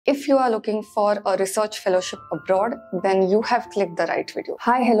If you are looking for a research fellowship abroad, then you have clicked the right video.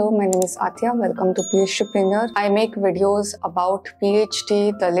 Hi, hello, my name is Aatiya. Welcome to PhD. I make videos about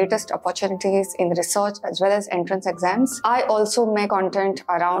PhD, the latest opportunities in research as well as entrance exams. I also make content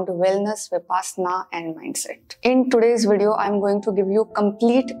around wellness, vipassana and mindset. In today's video, I'm going to give you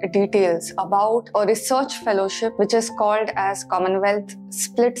complete details about a research fellowship which is called as Commonwealth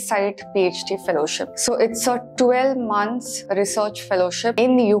Split Site PhD Fellowship. So it's a 12 months research fellowship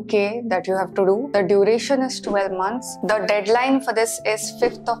in UK that you have to do. The duration is 12 months. The deadline for this is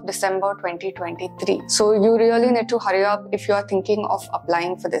 5th of December 2023. So you really need to hurry up if you are thinking of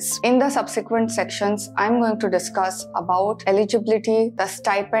applying for this. In the subsequent sections, I'm going to discuss about eligibility, the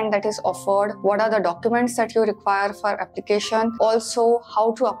stipend that is offered, what are the documents that you require for application, also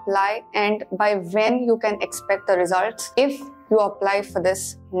how to apply and by when you can expect the results if you apply for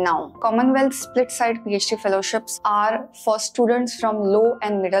this now. Commonwealth Split Site PhD Fellowships are for students from low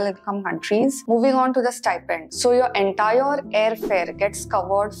and middle income countries. Moving on to the stipend. So your entire airfare gets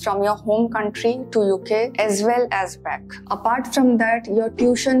covered from your home country to UK as well as back. Apart from that, your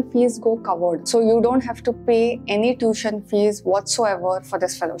tuition fees go covered. So you don't have to pay any tuition fees whatsoever for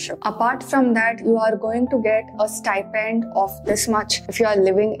this fellowship. Apart from that, you are going to get a stipend of this much if you are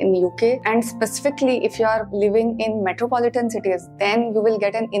living in UK, and specifically if you are living in metropolitan cities, then you will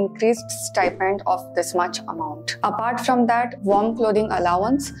get an increased stipend of this much amount. Apart from that, warm clothing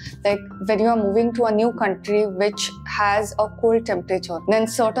allowance, like when you are moving to a new country which has a cold temperature, then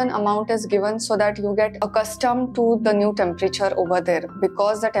certain amount is given so that you get accustomed to the new temperature over there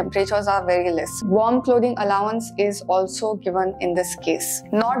because the temperatures are very less. Warm clothing allowance is also given in this case.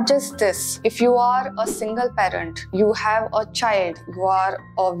 Not just this, if you are a single parent, you have a child, you are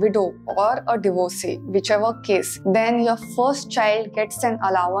a widow or a divorcee, whichever case, then your first child gets an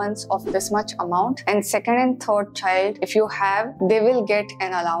allowance of this much amount, and second and third child, if you have, they will get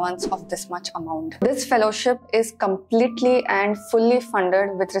an allowance of this much amount. This fellowship is completely and fully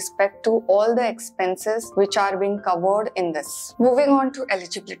funded with respect to all the expenses which are being covered in this. Moving on to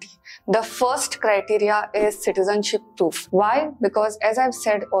eligibility. The first criteria is citizenship proof. Why? Because as I've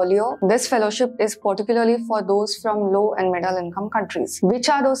said earlier, this fellowship is particularly for those from low and middle income countries. Which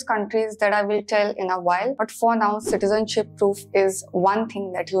are those countries that I will tell in a while, but for now, citizenship proof is one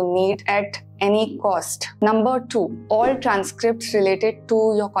thing that you need at any cost. Number 2, all transcripts related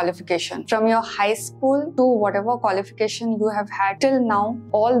to your qualification. From your high school to whatever qualification you have had till now,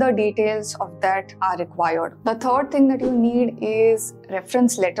 all the details of that are required. The third thing that you need is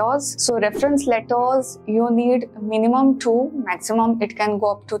reference letters. So reference letters, you need minimum 2, maximum it can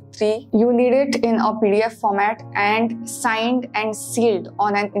go up to 3. You need it in a PDF format and signed and sealed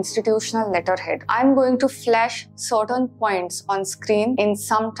on an institutional letterhead. I'm going to flash certain points on screen in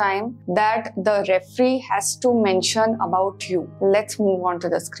some time that the referee has to mention about you. Let's move on to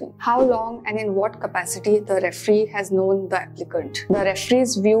the screen. How long and in what capacity the referee has known the applicant. The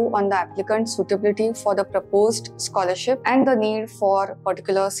referee's view on the applicant's suitability for the proposed scholarship and the need for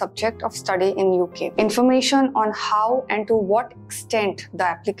particular subject of study in UK. Information on how and to what extent the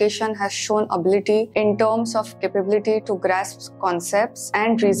application has shown ability in terms of capability to grasp concepts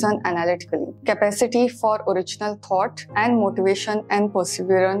and reason analytically. Capacity for original thought and motivation and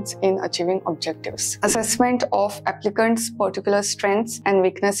perseverance in achieving objectives. Assessment of applicants' particular strengths and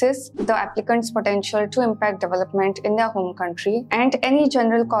weaknesses, the applicant's potential to impact development in their home country, and any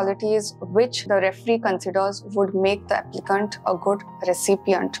general qualities which the referee considers would make the applicant a good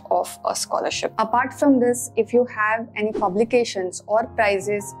recipient of a scholarship. Apart from this, if you have any publications or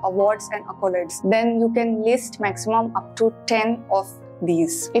prizes, awards and accolades, then you can list maximum up to 10 of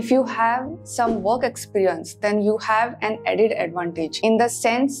these. If you have some work experience, then you have an added advantage in the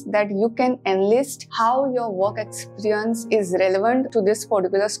sense that you can enlist how your work experience is relevant to this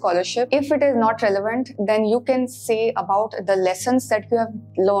particular scholarship. If it is not relevant, then you can say about the lessons that you have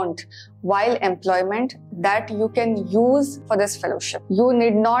learned while employment that you can use for this fellowship. You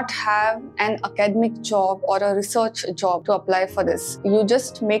need not have an academic job or a research job to apply for this. You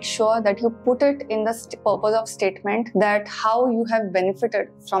just make sure that you put it in the purpose of statement that how you have benefited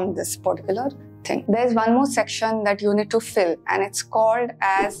from this particular thing. There's one more section that you need to fill, and it's called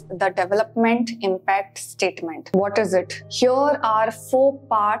as the development impact statement. What is it? Here are 4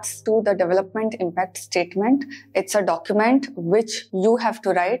 parts to the development impact statement. It's a document which you have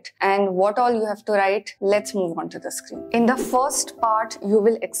to write, and what all you have to write, let's move on to the screen. In the first part, you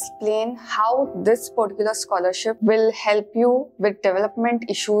will explain how this particular scholarship will help you with development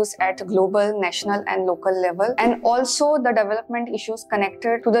issues at global, national and local level, and also the development issues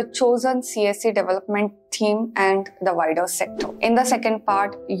connected to the chosen CSE development theme and the wider sector. In the second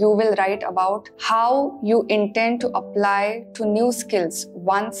part, you will write about how you intend to apply to new skills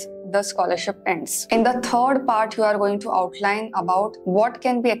once the scholarship ends. In the third part, you are going to outline about what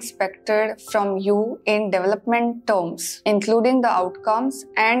can be expected from you in development terms, including the outcomes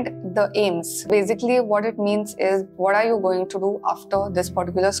and the aims. Basically, what it means is, what are you going to do after this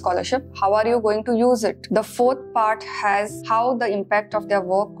particular scholarship? How are you going to use it? The fourth part has how the impact of their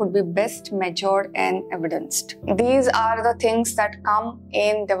work could be best measured and evidenced. These are the things that come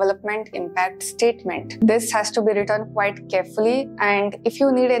in development impact statement. This has to be written quite carefully, and if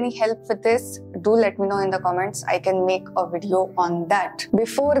you need any help with this, do let me know in the comments. I can make a video on that.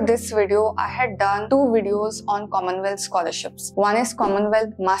 Before this video, I had done 2 videos on Commonwealth scholarships. One is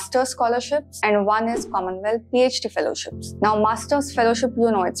Commonwealth Master Scholarships and one is Commonwealth PhD Fellowships. Now, Master's Fellowship, you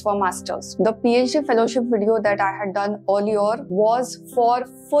know, it's for Masters. The PhD Fellowship video that I had done earlier was for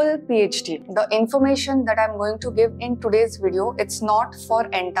full PhD. The information that I'm going to give in today's video, it's not for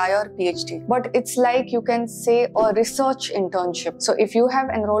entire PhD, but it's like, you can say, a research internship. So if you have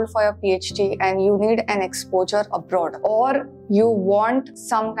enrolled for your PhD and you need an exposure abroad, or you want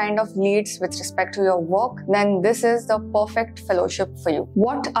some kind of leads with respect to your work, then this is the perfect fellowship for you.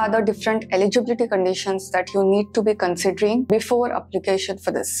 What are the different eligibility conditions that you need to be considering before application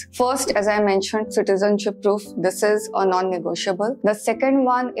for this? First, as I mentioned, citizenship proof. This is a non-negotiable. The second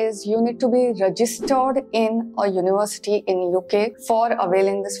one is you need to be registered in a university in UK for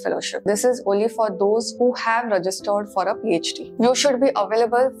availing this fellowship. This is only for those who have registered for a PhD. You should be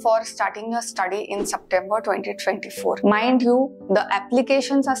available for starting your study in September 2024. Mind you, the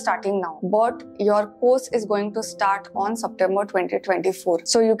applications are starting now, but your course is going to start on September 2024.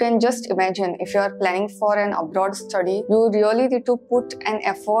 So you can just imagine, if you are planning for an abroad study, you really need to put an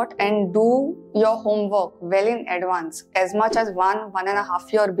effort and do your homework well in advance, as much as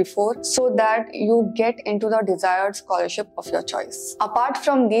 1.5 years before, so that you get into the desired scholarship of your choice. Apart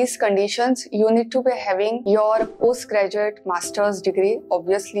from these conditions, you need to be having your postgraduate master's degree,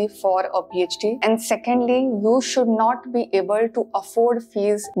 obviously for a PhD. And secondly, you should not be able to afford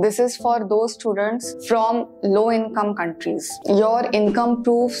fees. This is for those students from low income countries. Your income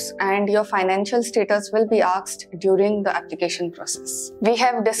proofs and your financial status will be asked during the application process. We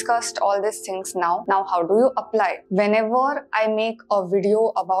have discussed all these things now. Now, how do you apply? Whenever I make a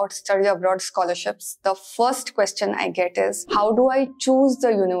video about study abroad scholarships, the first question I get is, how do I choose the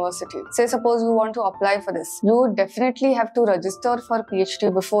university? Say suppose you want to apply for this. You definitely have to register for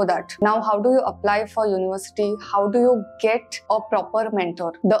PhD before that. Now, how do you apply for university? How do you get a proper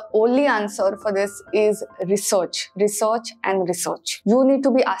mentor? The only answer for this is research, research and research. You need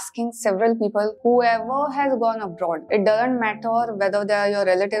to be asking several people, whoever has gone abroad. It doesn't matter whether they are your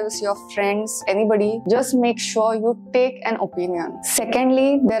relatives, your friends, anybody. Just make sure you take an opinion.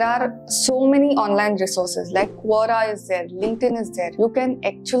 Secondly, there are so many online resources like Quora is there, LinkedIn is there. You can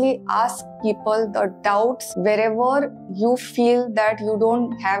actually ask people the doubts wherever you feel that you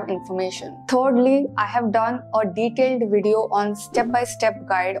don't have information. Thirdly, I have done a detailed video on step-by-step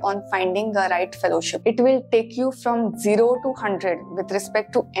guide on finding the right fellowship. It will take you from 0 to 100 with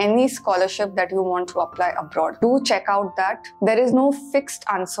respect to any scholarship that you want to apply abroad. Do check out that. There is no fixed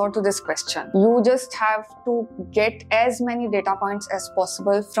answer to this question. You just have to get as many data points as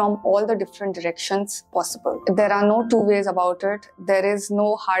possible from all the different directions possible. There are no 2 ways about it. There is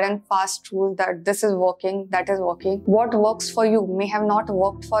no hard and fast rule that this is working, that is working. What works for you may have not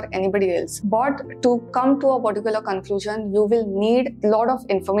worked for anybody else. But to come to a particular conclusion, you will need a lot of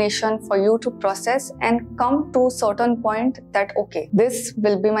information for you to process and come to a certain point that, okay, this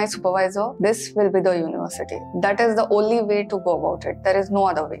will be my supervisor, this will be the university. That is the only way to go about it. There is no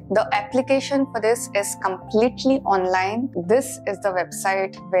other way. The application for this is completely online. This is the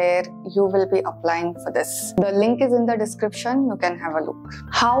website where you will be applying for this. The link is in the description. You can have a look.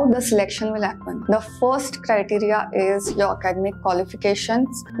 How the selection will happen. The first criteria is your academic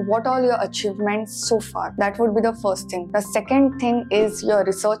qualifications. What all your achievements so far? That would be the first thing. The second thing is your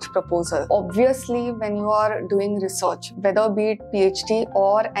research proposal. Obviously, when you are doing research, whether be it PhD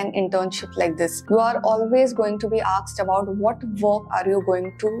or an internship like this, you are always going to be asked about what work are you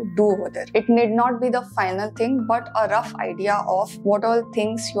going to do over there. It need not be the final thing, but a rough idea of what all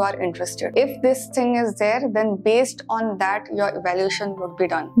things you are interested. If this thing is there, then based on that, your evaluation would be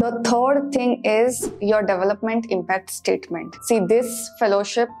done. The third thing is your development impact statement. See, this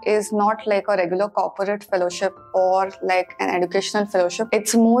fellowship is is not like a regular corporate fellowship or like an educational fellowship.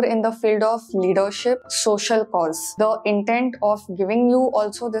 It's more in the field of leadership, social cause. The intent of giving you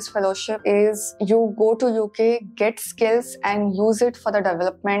also this fellowship is you go to UK, get skills and use it for the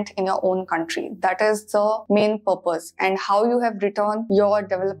development in your own country. That is the main purpose. And how you have written your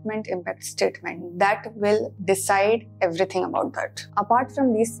development impact statement, that will decide everything about that. Apart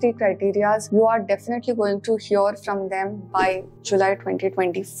from these three criteria, you are definitely going to hear from them by July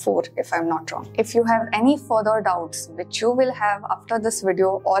 2024, if I'm not wrong. If you have any further doubts, which you will have after this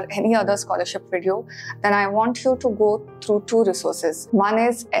video or any other scholarship video, then I want you to go through two resources. One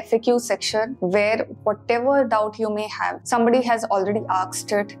is FAQ section, where whatever doubt you may have, somebody has already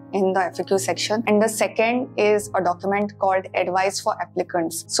asked it in the FAQ section. And the second is a document called Advice for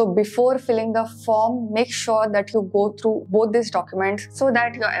Applicants. So before filling the form, make sure that you go through both these documents so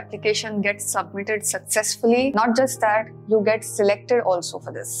that your application gets submitted successfully. Not just that, you get selected also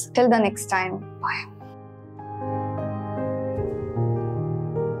for this. Till the next time, bye.